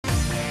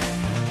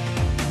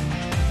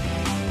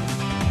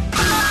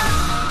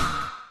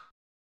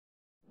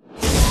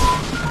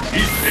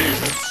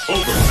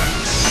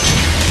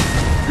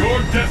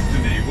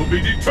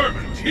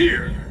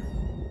here!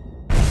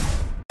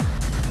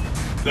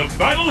 The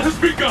battle has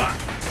begun!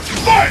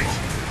 Fight!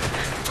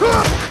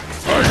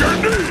 Tiger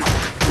knee!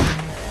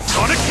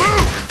 Sonic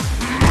boom!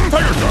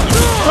 Tiger shot!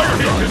 Tiger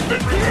shot has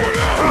been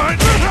rewarded!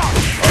 Tiger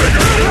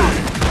knee!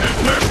 And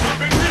there's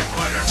something this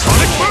fighter!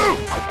 Sonic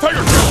boom!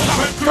 Tiger shot!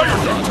 Tiger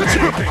shot!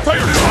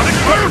 Tiger Sonic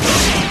boom!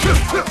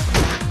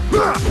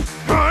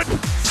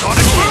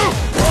 Sonic boom! Sonic boom!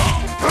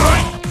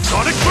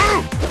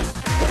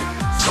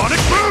 Sonic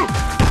boom!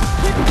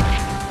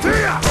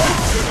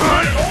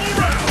 All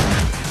round!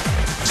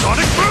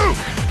 Sonic boom!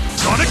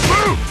 Sonic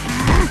boom!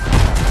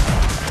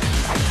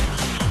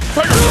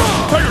 Tiger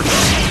shot! Tiger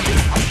shot!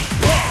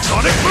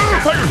 Sonic boom!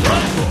 Tiger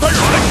shot!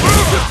 Sonic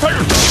boom!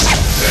 Tiger shot!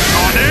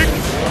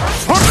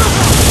 Sonic!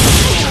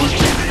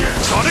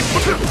 Sonic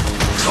boom!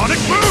 Sonic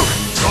boom!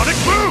 Sonic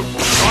boom!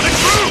 Sonic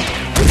boom!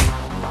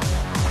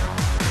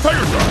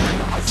 Tiger shot!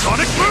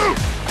 Sonic boom!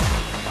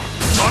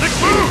 Sonic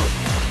boom!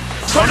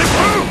 Sonic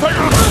boom!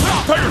 Tiger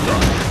shot! Tiger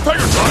shot!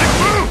 Tiger Sonic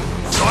boom!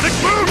 Sonic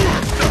boom!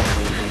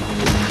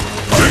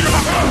 Tiger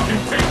shot!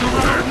 Take the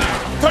runner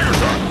now! Tiger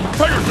shot!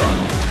 Tiger shot!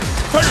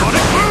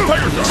 Sonic boom!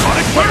 Tiger shot!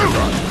 Sonic boom!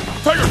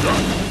 Tiger shot!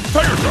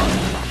 Tiger shot!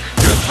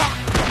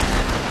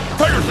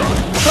 Tiger shot!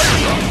 Tiger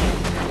shot!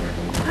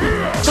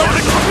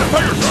 Sonic boom!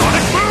 Tiger shot!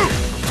 Sonic boom!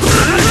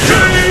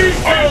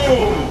 K.O.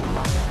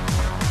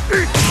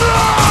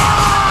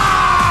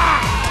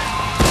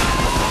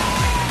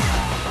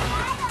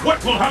 What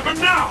will happen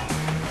now?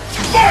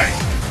 Fight!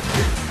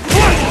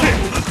 One kick!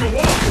 Let's go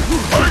on!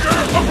 Tiger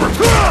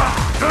uppercut!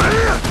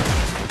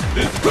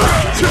 This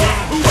Tiger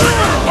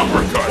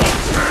uppercut!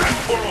 And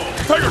for all!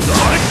 Tiger shot!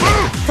 Sonic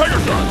boom! Tiger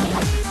shot!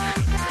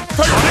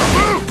 Sonic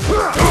boom!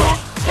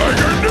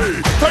 Tiger knee!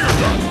 Tiger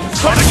shot!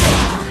 Sonic boom!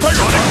 Tiger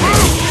Sonic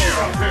boom! Fear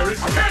out there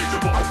is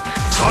tangible!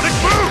 Sonic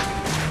boom!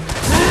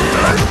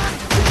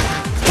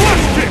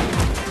 One kick!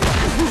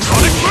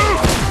 Sonic boom!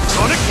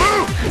 Sonic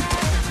boom!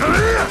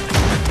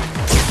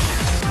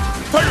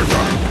 Tiger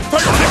shot!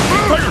 Tiger Sonic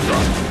boom! Tiger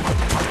shot!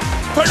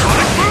 Tiger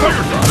Sonic boom!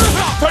 Tiger shot!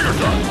 Tiger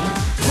shot! Tiger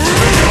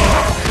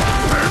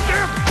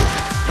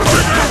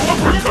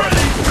uppercut!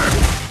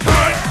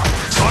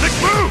 Sonic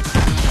boom!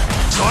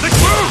 Sonic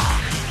boom!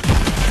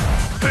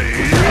 I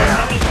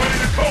was ready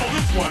to call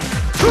this one!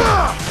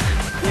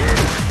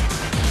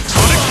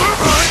 Sonic boom!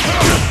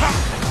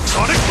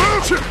 Sonic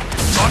boom!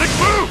 Sonic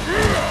boom!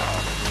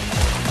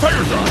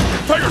 Tiger shot!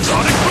 Tiger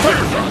Sonic!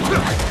 Tiger shot!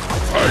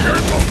 Tiger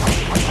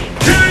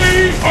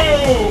K.O.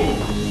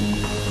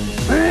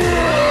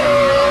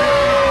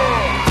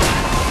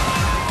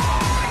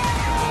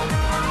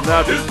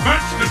 Now this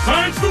match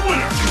decides the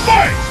winner!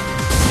 Fight!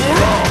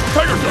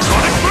 Tiger shot!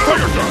 Sonic boom!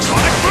 Tiger shot!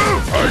 Sonic boom!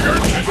 Tiger!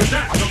 And with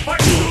that, the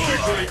fight is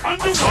officially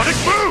underway! Sonic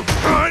boom!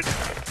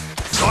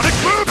 Sonic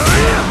boom!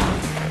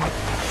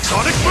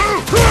 Sonic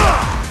boom!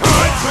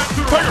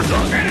 Tiger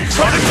shot!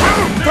 Sonic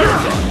boom! Tiger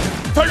shot!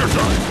 Tiger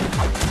shot!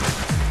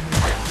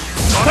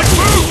 Sonic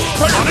boom!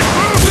 Sonic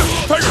boom!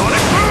 Tiger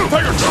Sonic boom!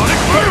 Tiger Sonic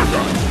Tiger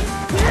shot!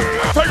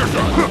 Tiger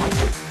shot!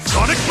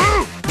 Sonic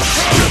boom!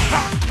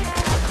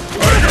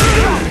 Tiger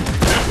shot!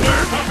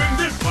 We're topping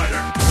this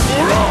fighter!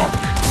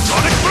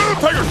 Sonic boom!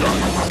 Tiger shot!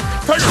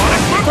 Tiger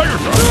Sonic boom! Tiger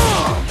shot!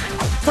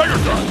 Tiger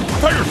shot!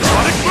 Tiger shot!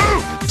 Sonic boom!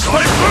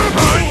 Sonic boom!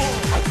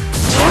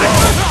 Sonic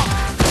boom!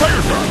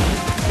 Tiger shot!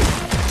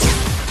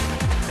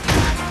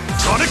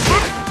 Sonic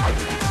boom!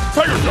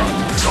 Tiger shot!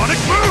 Sonic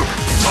boom!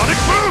 Sonic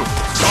boom!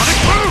 Sonic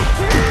boom!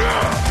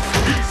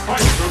 These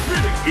fights are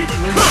really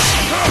evenly matched.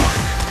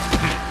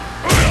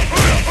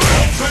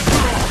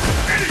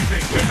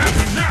 Anything can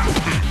happen now!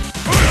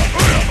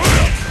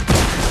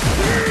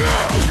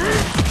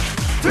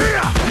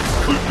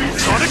 Could be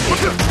Sonic boom!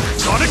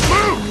 Sonic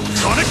boom!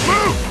 Sonic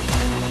boom!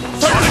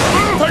 Sonic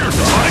boom! Tiger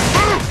shot! Sonic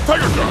boom!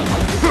 Tiger shot!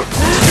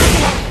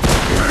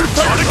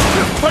 Sonic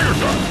boom! Tiger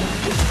shot!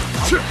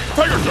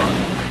 Tiger shot!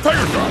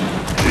 Tiger shot!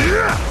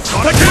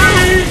 Sonic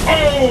K.O.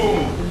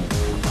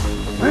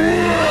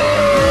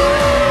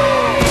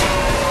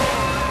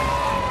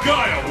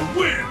 Guile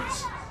wins!